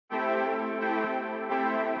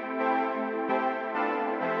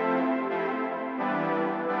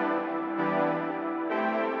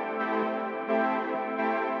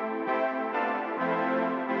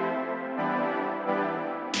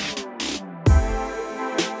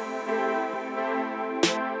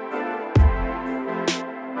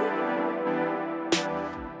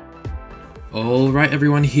Alright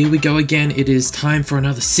everyone, here we go again. It is time for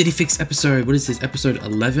another City Fix episode. What is this? Episode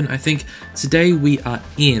 11, I think. Today we are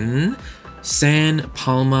in San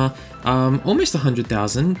Palma, almost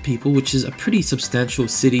 100,000 people, which is a pretty substantial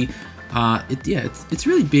city. It's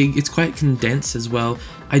really big. It's quite condensed as well.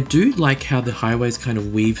 I do like how the highways kind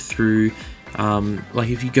of weave through. Like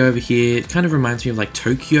if you go over here, it kind of reminds me of like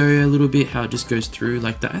Tokyo a little bit, how it just goes through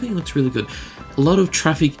like that. I think it looks really good. A lot of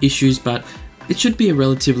traffic issues, but it should be a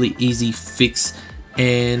relatively easy fix,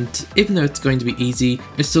 and even though it's going to be easy,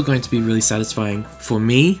 it's still going to be really satisfying for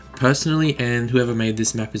me personally, and whoever made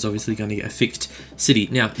this map is obviously going to get a fixed city.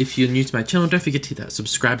 Now, if you're new to my channel, don't forget to hit that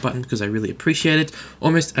subscribe button because I really appreciate it.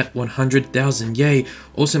 Almost at 100,000, yay!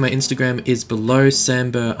 Also, my Instagram is below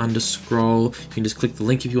Samber_. You can just click the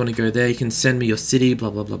link if you want to go there. You can send me your city,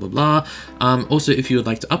 blah blah blah blah blah. Also, if you would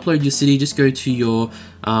like to upload your city, just go to your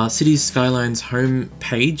Cities Skylines home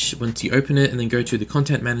page once you open it, and then go to the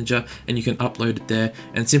content manager, and you can upload it there,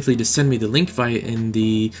 and simply just send me the link via in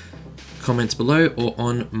the comments below or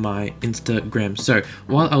on my Instagram. So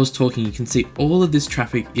while I was talking, you can see all of this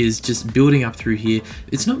traffic is just building up through here.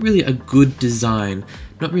 It's not really a good design,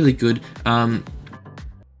 not really good. The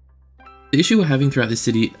issue we're having throughout the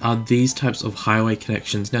city are these types of highway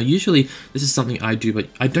connections. Now, usually this is something I do, but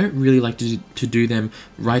I don't really like to do them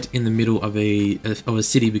right in the middle of a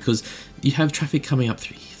city, because you have traffic coming up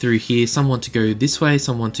through here. Some want to go this way,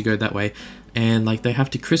 some want to go that way, and like they have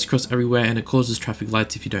to crisscross everywhere, and it causes traffic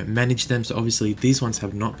lights if you don't manage them. So obviously these ones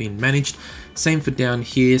have not been managed. Same for down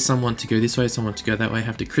here. Some want to go this way, some want to go that way,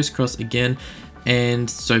 have to crisscross again, and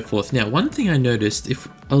so forth. Now, one thing I noticed, if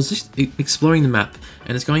I was just exploring the map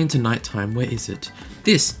and it's going into nighttime, where is it?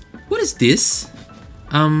 This. What is this?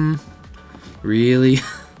 Really?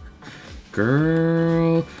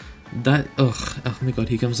 Girl. That, oh my god,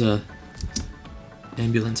 here comes a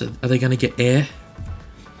ambulance. Are they gonna get air?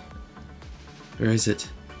 Where is it?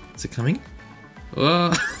 Is it coming? Oh,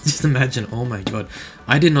 just imagine. Oh my god.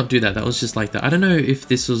 I did not do that. That was just like that. I don't know if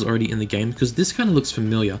this was already in the game, because this kind of looks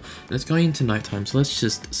familiar. And it's going into nighttime, so let's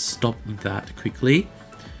just stop that quickly.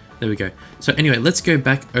 There we go. So anyway, let's go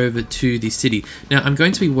back over to the city. Now, I'm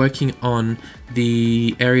going to be working on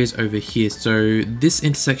the areas over here. So this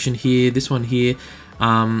intersection here, this one here,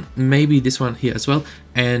 maybe this one here as well,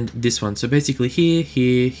 and this one. So basically here,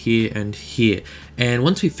 here, here, and here. And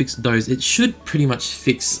once we fix those, it should pretty much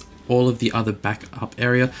fix all of the other backup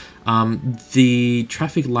area. The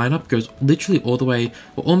traffic lineup goes literally all the way,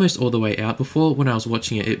 or almost all the way out. Before, when I was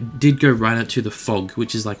watching it, it did go right out to the fog,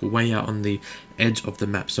 which is like way out on the edge of the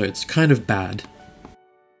map. So it's kind of bad.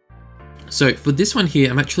 So for this one here,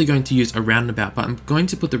 I'm actually going to use a roundabout, but I'm going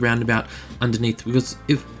to put the roundabout underneath, because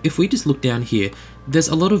if we just look down here, there's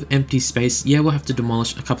a lot of empty space. Yeah, we'll have to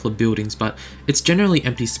demolish a couple of buildings, but it's generally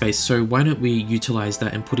empty space. So why don't we utilize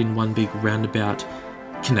that and put in one big roundabout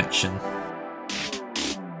connection?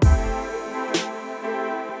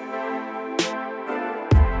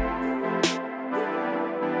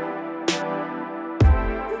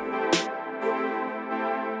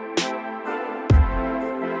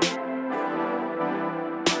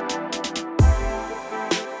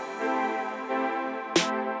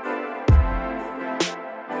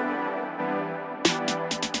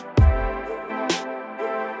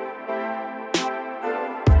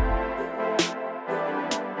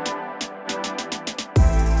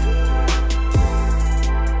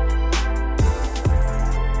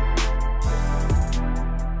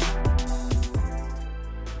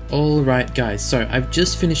 Alright guys, so I've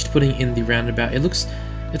just finished putting in the roundabout. It's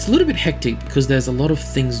a little bit hectic because there's a lot of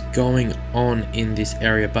things going on in this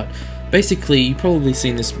area, but basically you've probably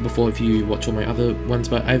seen this before if you watch all my other ones,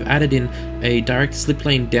 but I've added in a direct slip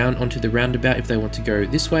lane down onto the roundabout if they want to go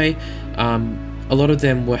this way. A lot of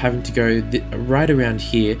them were having to go right around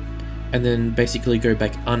here and then basically go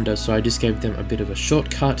back under, so I just gave them a bit of a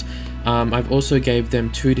shortcut. I've also gave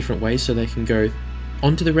them two different ways, so they can go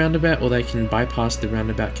onto the roundabout, or they can bypass the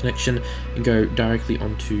roundabout connection and go directly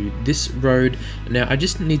onto this road. Now, I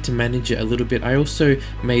just need to manage it a little bit. I also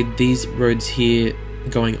made these roads here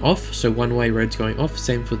going off, so one-way roads going off,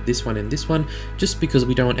 same for this one and this one, just because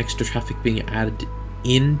we don't want extra traffic being added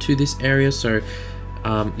into this area. So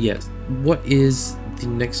yes, what is the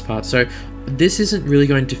next part? So this isn't really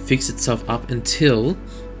going to fix itself up until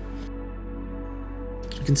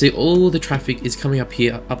you can see all the traffic is coming up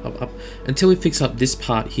here, up, until we fix up this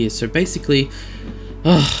part here. So basically,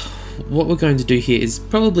 what we're going to do here is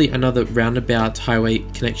probably another roundabout highway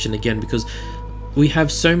connection again, because we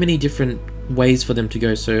have so many different ways for them to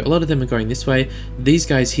go. So a lot of them are going this way. These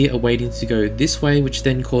guys here are waiting to go this way, which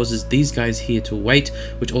then causes these guys here to wait,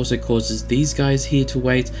 which also causes these guys here to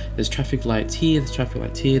wait. There's traffic lights here, there's traffic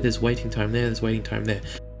lights here, there's waiting time there, there's waiting time there.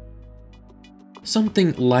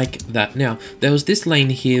 Something like that. Now, there was this lane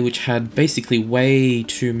here which had basically way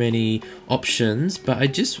too many options, but I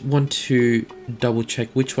just want to double check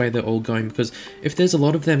which way they're all going, because if there's a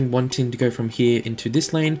lot of them wanting to go from here into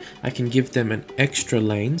this lane, I can give them an extra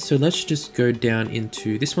lane. So let's just go down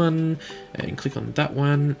into this one and click on that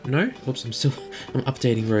one. No, oops, I'm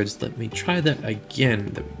updating roads. Let me try that again.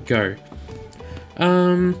 There we go.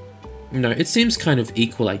 No, it seems kind of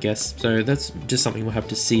equal, I guess. So that's just something we'll have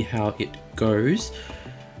to see how it goes.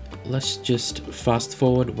 Let's just fast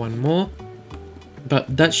forward one more.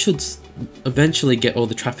 But that should eventually get all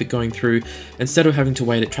the traffic going through, instead of having to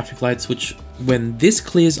wait at traffic lights, which when this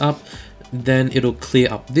clears up, then it'll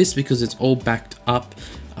clear up this because it's all backed up.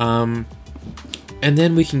 And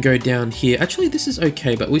then we can go down here. Actually, this is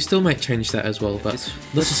okay, but we still might change that as well. But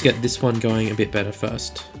let's just get this one going a bit better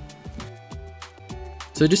first.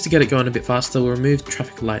 So just to get it going a bit faster, we'll remove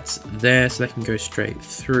traffic lights there so they can go straight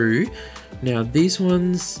through. Now these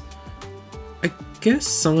ones, I guess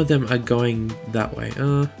some of them are going that way.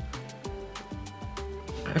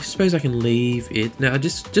 I suppose I can leave it. Now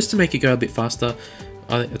just to make it go a bit faster,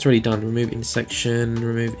 it's already done. Remove intersection,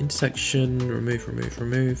 remove intersection,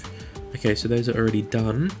 remove. Okay, so those are already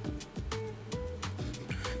done.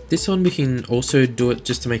 This one we can also do it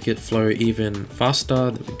just to make it flow even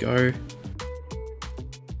faster. There we go.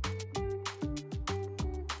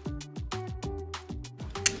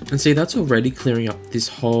 And see, that's already clearing up this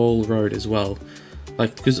whole road as well.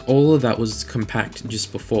 Like, because all of that was compact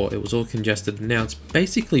just before. It was all congested. Now it's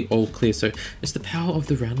basically all clear. So it's the power of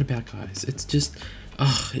the roundabout, guys. It's just,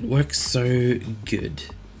 it works so good.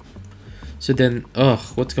 So then,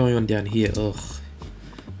 what's going on down here?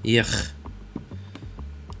 Yuck.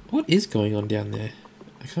 What is going on down there?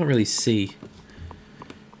 I can't really see.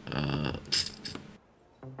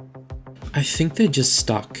 I think they're just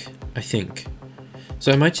stuck, I think.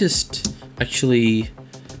 So I might just actually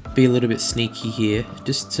be a little bit sneaky here,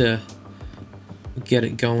 just to get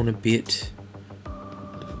it going a bit.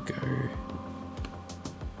 Go.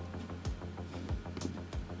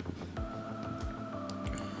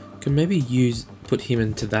 Can maybe put him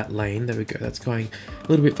into that lane. There we go. That's going a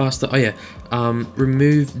little bit faster. Oh yeah.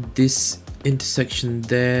 Remove this intersection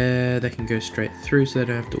there. They can go straight through, so they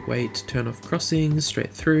don't have to wait. Turn off crossings.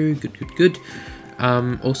 Straight through. Good.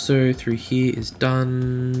 Also through here is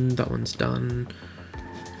done. That one's done.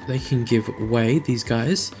 They can give way, these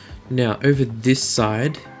guys. Now over this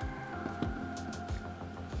side.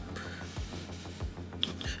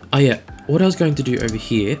 Oh yeah, what I was going to do over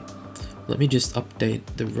here, let me just update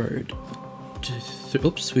the road.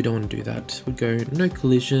 Oops, we don't want to do that. We'll go no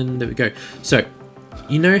collision. There we go. So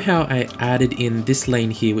you know how I added in this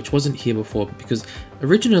lane here, which wasn't here before, because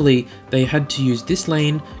originally they had to use this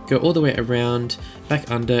lane, go all the way around, back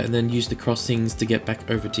under, and then use the crossings to get back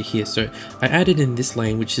over to here. So I added in this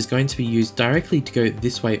lane, which is going to be used directly to go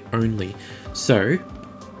this way only. So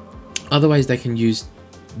otherwise they can use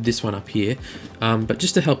this one up here, but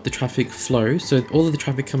just to help the traffic flow, so all of the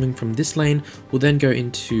traffic coming from this lane will then go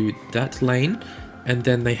into that lane, and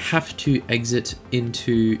then they have to exit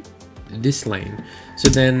into this lane. So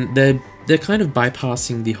then they're kind of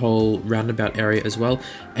bypassing the whole roundabout area as well,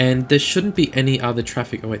 and there shouldn't be any other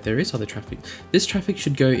traffic. Oh wait, there is other traffic. This traffic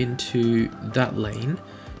should go into that lane,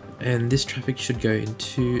 and this traffic should go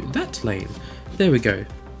into that lane. There we go.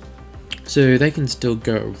 So they can still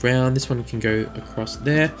go around. This one can go across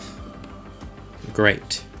there.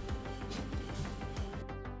 Great.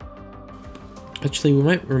 Actually, we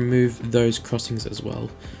might remove those crossings as well.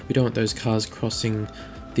 We don't want those cars crossing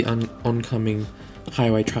the oncoming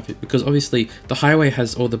highway traffic, because obviously the highway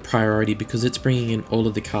has all the priority because it's bringing in all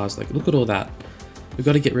of the cars. Like, look at all that. We've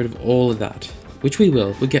got to get rid of all of that, which we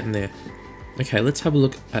will. We're getting there. Okay, let's have a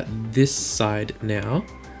look at this side now.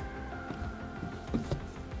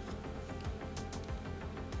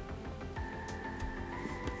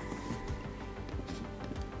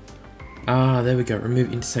 Ah, there we go.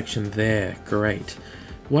 Remove intersection there. Great.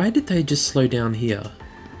 Why did they just slow down here?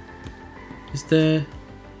 Is there...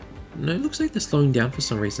 No, it looks like they're slowing down for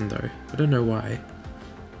some reason though. I don't know why.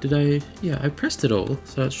 Did I... Yeah, I pressed it all,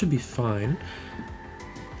 so it should be fine.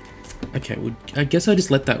 Okay, well, I guess I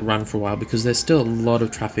just let that run for a while because there's still a lot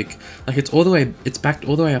of traffic. Like, it's all the way... It's backed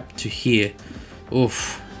all the way up to here.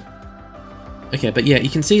 Oof. Okay, but yeah, you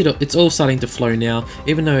can see it's all starting to flow now,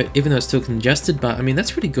 even though it's still congested, but I mean,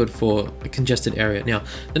 that's pretty good for a congested area. Now,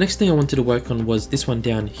 the next thing I wanted to work on was this one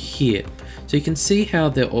down here. So you can see how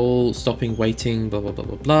they're all stopping, waiting, blah, blah, blah,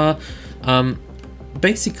 blah, blah.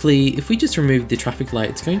 Basically, if we just remove the traffic light,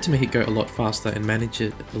 it's going to make it go a lot faster and manage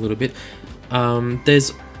it a little bit.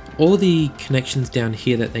 There's all the connections down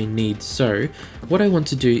here that they need. So what I want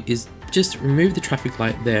to do is just remove the traffic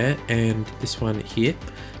light there and this one here.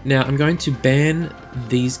 Now I'm going to ban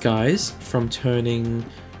these guys from turning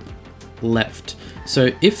left. So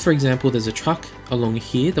if, for example, there's a truck along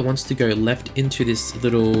here that wants to go left into this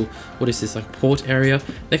little, what is this, like port area,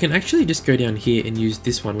 they can actually just go down here and use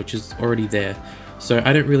this one, which is already there. So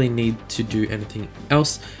I don't really need to do anything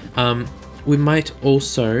else. We might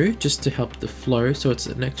also, just to help the flow, so it's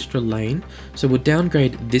an extra lane, so we'll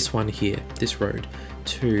downgrade this one here, this road,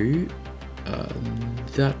 to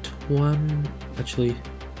that one. Actually,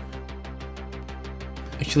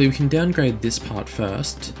 we can downgrade this part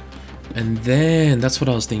first, and then that's what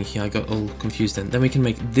I was thinking. I got all confused then. Then we can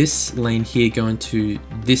make this lane here go into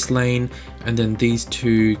this lane, and then these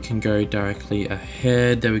two can go directly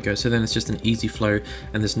ahead. There we go. So then it's just an easy flow,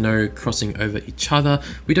 and there's no crossing over each other.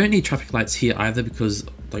 We don't need traffic lights here either because,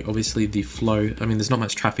 like, obviously the flow, I mean, there's not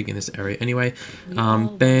much traffic in this area anyway.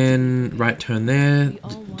 Then right turn there,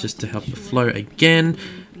 just to help the flow again,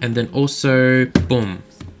 and then also, boom.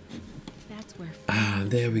 Ah,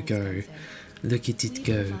 there we go. Look at it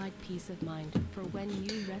go.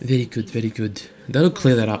 Very good, very good. That'll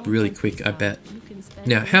clear that up really quick, I bet.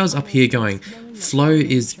 Now, how's up here going? Flow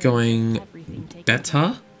is going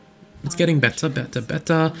better. It's getting better,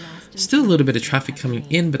 better. Still a little bit of traffic coming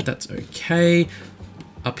in, but that's okay.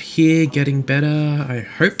 Up here, getting better, I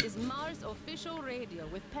hope.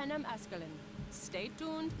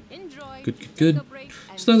 Good.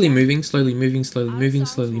 Slowly moving.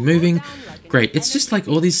 Great. It's just like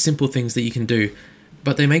all these simple things that you can do,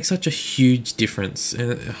 but they make such a huge difference,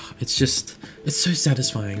 and it's so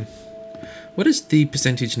satisfying. What is the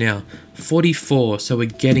percentage now? 44, so we're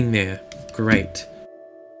getting there. Great.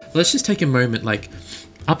 Let's just take a moment, like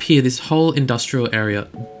up here, this whole industrial area,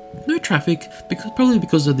 no traffic, probably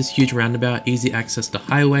because of this huge roundabout, easy access to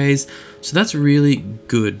highways, so that's really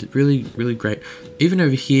good, really great. Even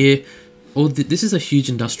over here, this is a huge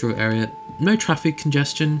industrial area, no traffic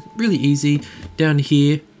congestion, really easy. Down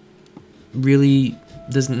here, really,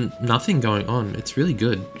 there's nothing going on. It's really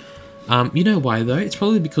good. You know why though? It's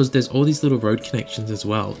probably because there's all these little road connections as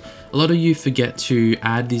well. A lot of you forget to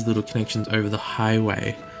add these little connections over the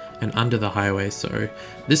highway and under the highway, so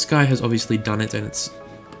this guy has obviously done it, and it's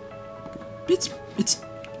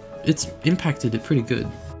impacted it pretty good.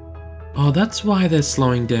 Oh, that's why they're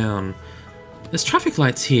slowing down. There's traffic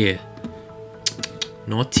lights here.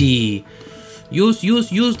 Naughty. Yours,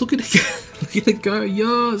 look at it go. Look at it go,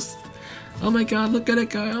 yours. Oh my god, look at it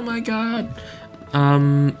go, oh my god.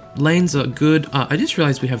 Lanes are good. I just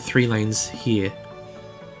realized we have 3 lanes here.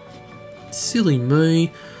 Silly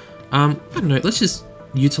me. I don't know, let's just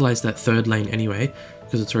utilize that 3rd lane anyway,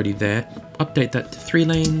 because it's already there. Update that to 3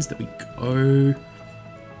 lanes, there we go.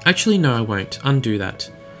 Actually, no, I won't. Undo that.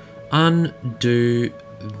 Undo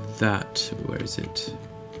that. Where is it?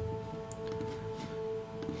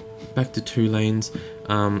 Back to 2 lanes.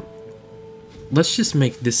 Let's just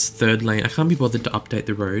make this 3rd lane. I can't be bothered to update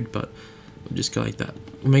the road, but we'll just go like that.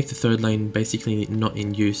 We'll make the 3rd lane basically not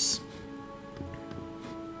in use.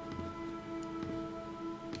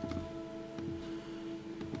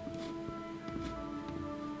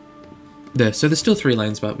 There, so there's still 3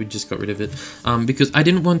 lanes, but we just got rid of it because I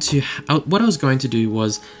didn't want to. What I was going to do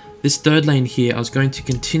was this 3rd lane here, I was going to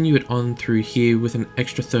continue it on through here with an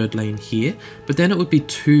extra 3rd lane here, but then it would be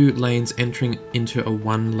 2 lanes entering into a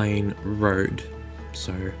 1 lane road.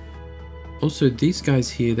 So also these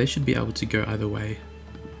guys here, they should be able to go either way,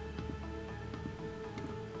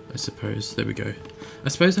 I suppose. There we go. I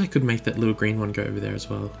suppose I could make that little green one go over there as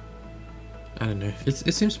well. I don't know,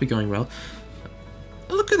 it seems to be going well.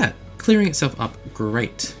 Oh, look at that, clearing itself up.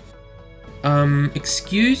 Great.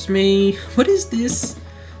 Excuse me, what is this?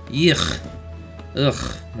 Yuck.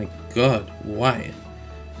 Ugh, my god, why?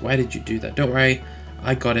 Why did you do that? Don't worry,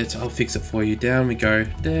 I got it, I'll fix it for you. Down we go,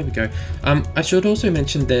 there we go. I should also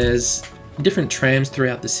mention there's different trams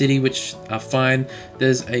throughout the city, which are fine.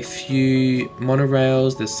 There's a few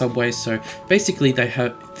monorails, there's subways, so basically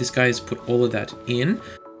this guy has put all of that in.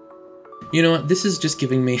 You know what, this is just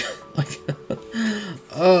giving me, like,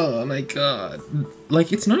 oh my god.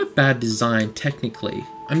 Like, it's not a bad design, technically.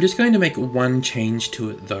 I'm just going to make one change to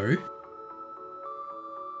it, though.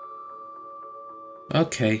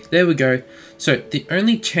 Okay, there we go. So the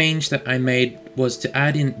only change that I made was to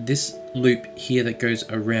add in this loop here that goes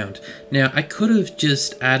around. Now I could have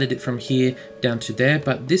just added it from here down to there,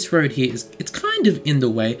 but this road here it's kind of in the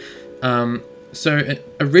way. So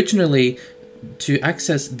originally, to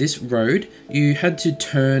access this road, you had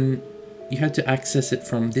to access it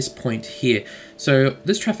from this point here. So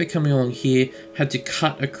this traffic coming along here had to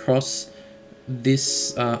cut across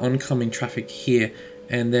this oncoming traffic here,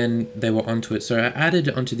 and then they were onto it. So I added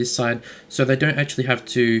it onto this side so they don't actually have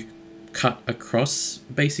to cut across,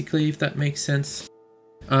 basically, if that makes sense.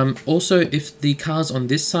 Also, if the cars on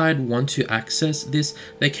this side want to access this,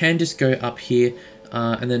 they can just go up here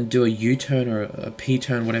and then do a U-turn or a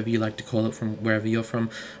P-turn, whatever you like to call it, from wherever you're from.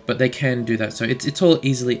 But they can do that, so it's all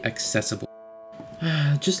easily accessible.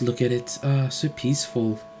 Just look at it, so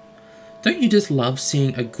peaceful. Don't you just love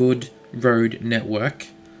seeing a good road network?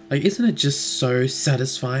 Like, isn't it just so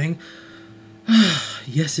satisfying?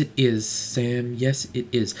 Yes, it is, Sam. Yes, it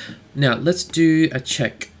is. Now, let's do a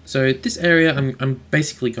check. So this area, I'm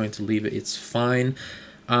basically going to leave it. It's fine.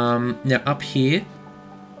 Now, up here,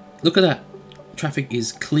 look at that. Traffic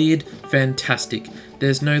is cleared. Fantastic.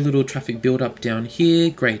 There's no little traffic build up down here.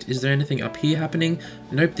 Great. Is there anything up here happening?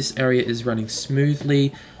 Nope, this area is running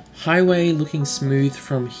smoothly. Highway looking smooth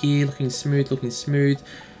from here. Looking smooth, looking smooth.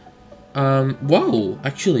 Whoa,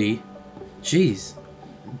 actually, geez,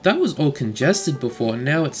 that was all congested before, and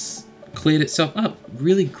now it's cleared itself up.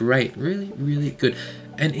 Really great, really, really good.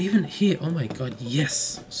 And even here, oh my god,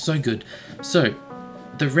 yes, so good. So,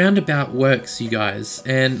 the roundabout works, you guys,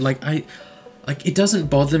 and it doesn't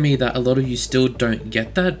bother me that a lot of you still don't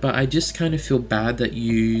get that, but I just kind of feel bad that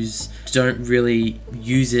you don't really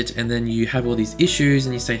use it, and then you have all these issues,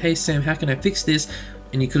 and you say, hey Sam, how can I fix this?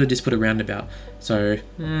 And you could have just put a roundabout. So,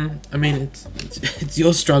 I mean, it's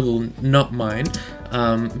your struggle, not mine.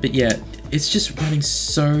 But yeah, it's just running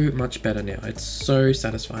so much better now. It's so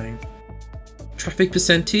satisfying. Traffic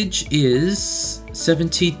percentage is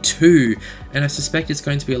 72, and I suspect it's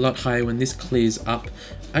going to be a lot higher when this clears up.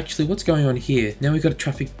 Actually, what's going on here? Now we've got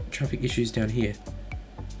traffic issues down here.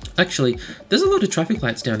 Actually, there's a lot of traffic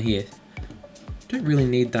lights down here. Don't really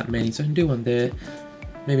need that many, so I can do one there.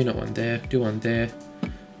 Maybe not one there. Do one there.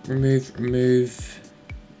 Remove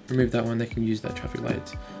that one. They can use that traffic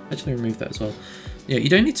light. Actually, remove that as well. Yeah, you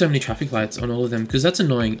don't need so many traffic lights on all of them, because that's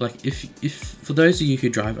annoying. Like, if for those of you who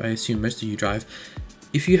drive, I assume most of you drive,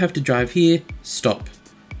 if you have to drive here, stop,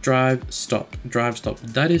 drive, stop, drive, stop.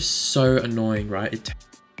 That is so annoying, right?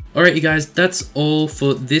 Alright, you guys, that's all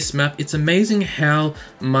for this map. It's amazing how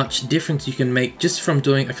much difference you can make just from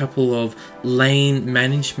doing a couple of lane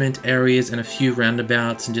management areas and a few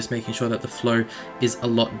roundabouts and just making sure that the flow is a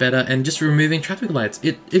lot better, and just removing traffic lights.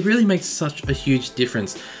 It really makes such a huge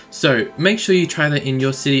difference. So make sure you try that in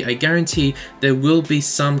your city. I guarantee there will be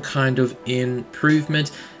some kind of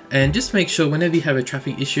improvement. And just make sure whenever you have a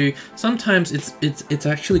traffic issue, sometimes it's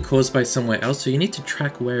actually caused by somewhere else, so you need to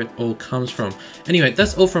track where it all comes from. Anyway,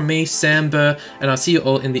 that's all from me, Sam Burr, and I'll see you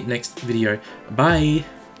all in the next video. Bye!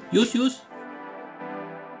 Yus yus!